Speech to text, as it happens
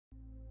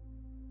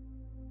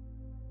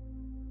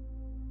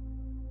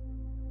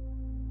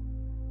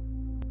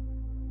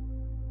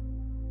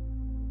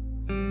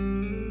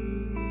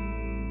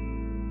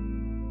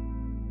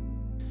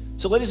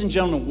So ladies and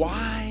gentlemen,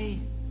 why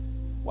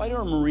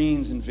are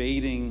Marines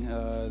invading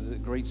the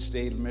great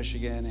state of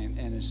Michigan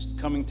and is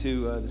coming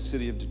to the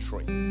city of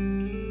Detroit?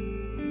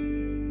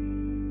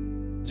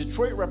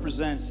 Detroit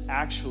represents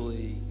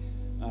actually,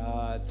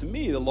 to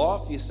me, the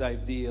loftiest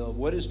idea of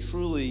what is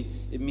truly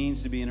it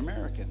means to be an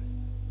American.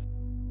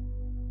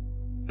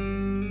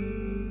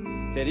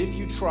 That if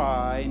you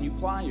try and you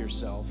apply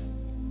yourself,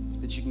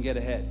 that you can get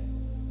ahead.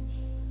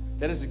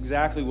 That is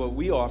exactly what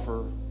we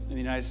offer in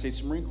the United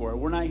States Marine Corps.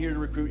 We're not here to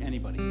recruit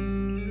anybody.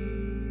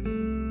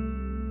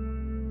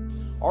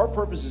 Our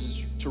purpose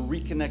is to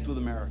reconnect with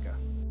America.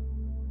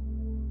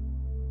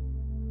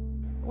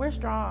 We're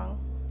strong,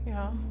 you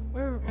know,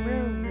 we're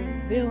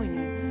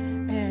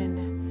resilient,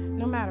 and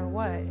no matter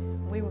what,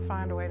 we will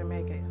find a way to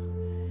make it,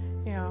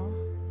 you know.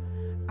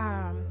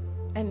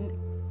 And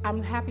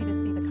I'm happy to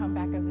see the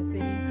comeback of the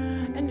city.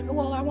 And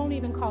well, I won't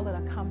even call it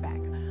a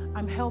comeback.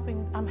 I'm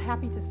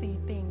happy to see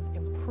things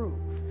improve.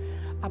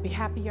 I'll be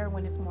happier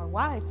when it's more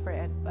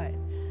widespread, but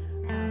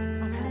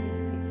I'm happy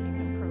to see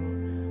things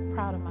improve. I'm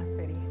proud of my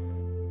city.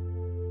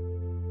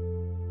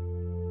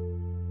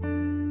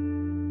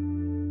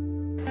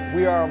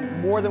 We are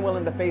more than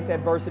willing to face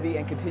adversity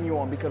and continue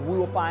on because we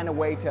will find a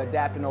way to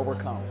adapt and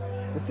overcome.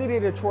 The city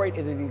of Detroit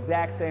is the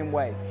exact same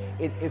way.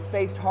 It's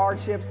faced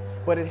hardships,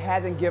 but it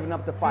hasn't given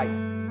up the fight.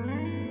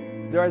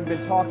 There has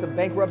been talks of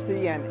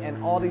bankruptcy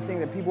and all these things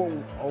that people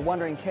are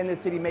wondering, can the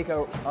city make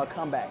a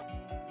comeback?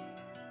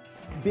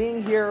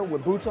 Being here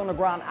with boots on the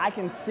ground, I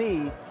can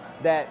see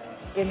that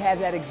it has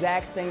that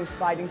exact same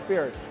fighting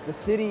spirit. The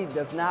city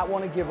does not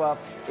want to give up,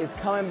 it's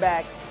coming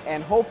back,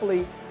 and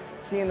hopefully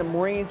seeing the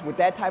Marines with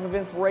that type of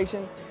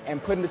inspiration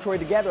and putting Detroit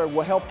together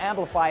will help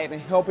amplify it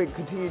and help it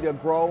continue to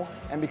grow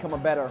and become a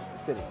better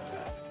city.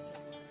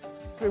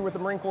 With the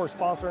Marine Corps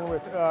sponsoring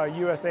with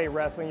USA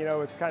Wrestling, you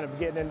know, it's kind of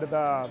getting into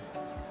the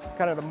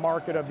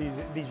market of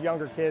these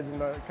younger kids and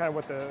kind of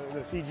what the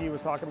CG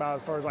was talking about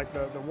as far as like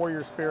the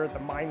warrior spirit, the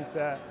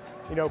mindset.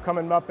 You know,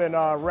 coming up in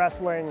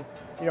wrestling,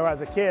 you know,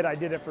 as a kid, I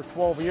did it for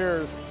 12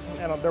 years,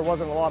 and there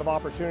wasn't a lot of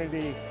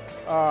opportunity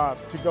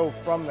to go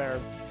from there.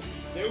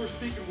 They were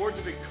speaking words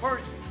of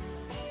encouragement.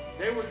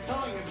 They were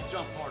telling him to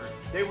jump harder.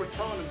 They were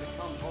telling him to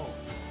come home.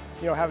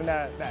 You know, having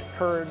that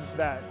courage,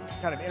 that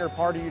kind of inner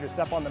part of you to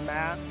step on the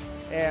mat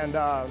and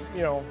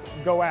you know,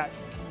 go at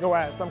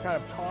some kind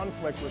of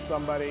conflict with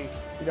somebody,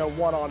 you know,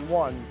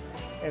 one-on-one.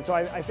 And so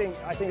I think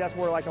that's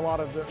where like a lot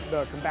of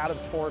the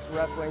combative sports,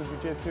 wrestling,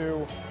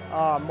 jiu-jitsu,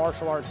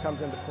 martial arts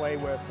comes into play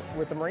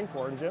with the Marine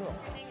Corps in general.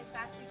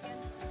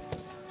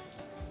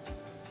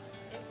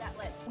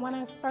 When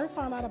I first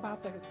found out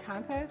about the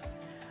contest,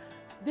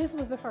 this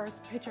was the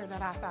first picture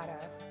that I thought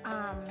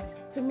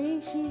of. To me,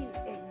 she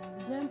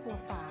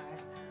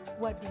exemplifies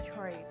what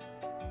Detroit,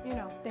 you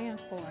know,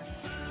 stands for.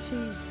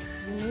 She's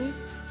unique,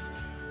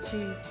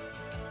 she's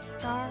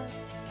scarred,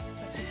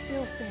 but she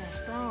still stands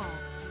strong.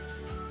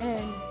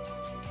 And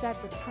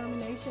that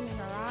determination in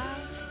her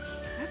eyes,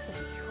 that's a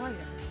Detroiter.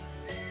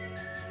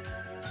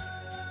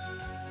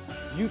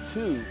 You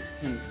too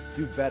can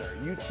do better.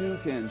 You too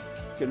can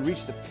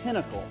reach the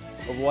pinnacle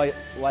of what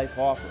life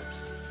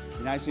offers. The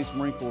United States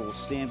Marine Corps will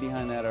stand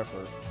behind that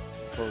effort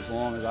for as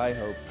long as I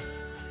hope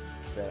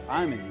that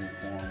I'm in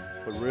uniform,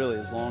 but really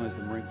as long as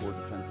the Marine Corps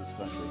defends this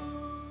country.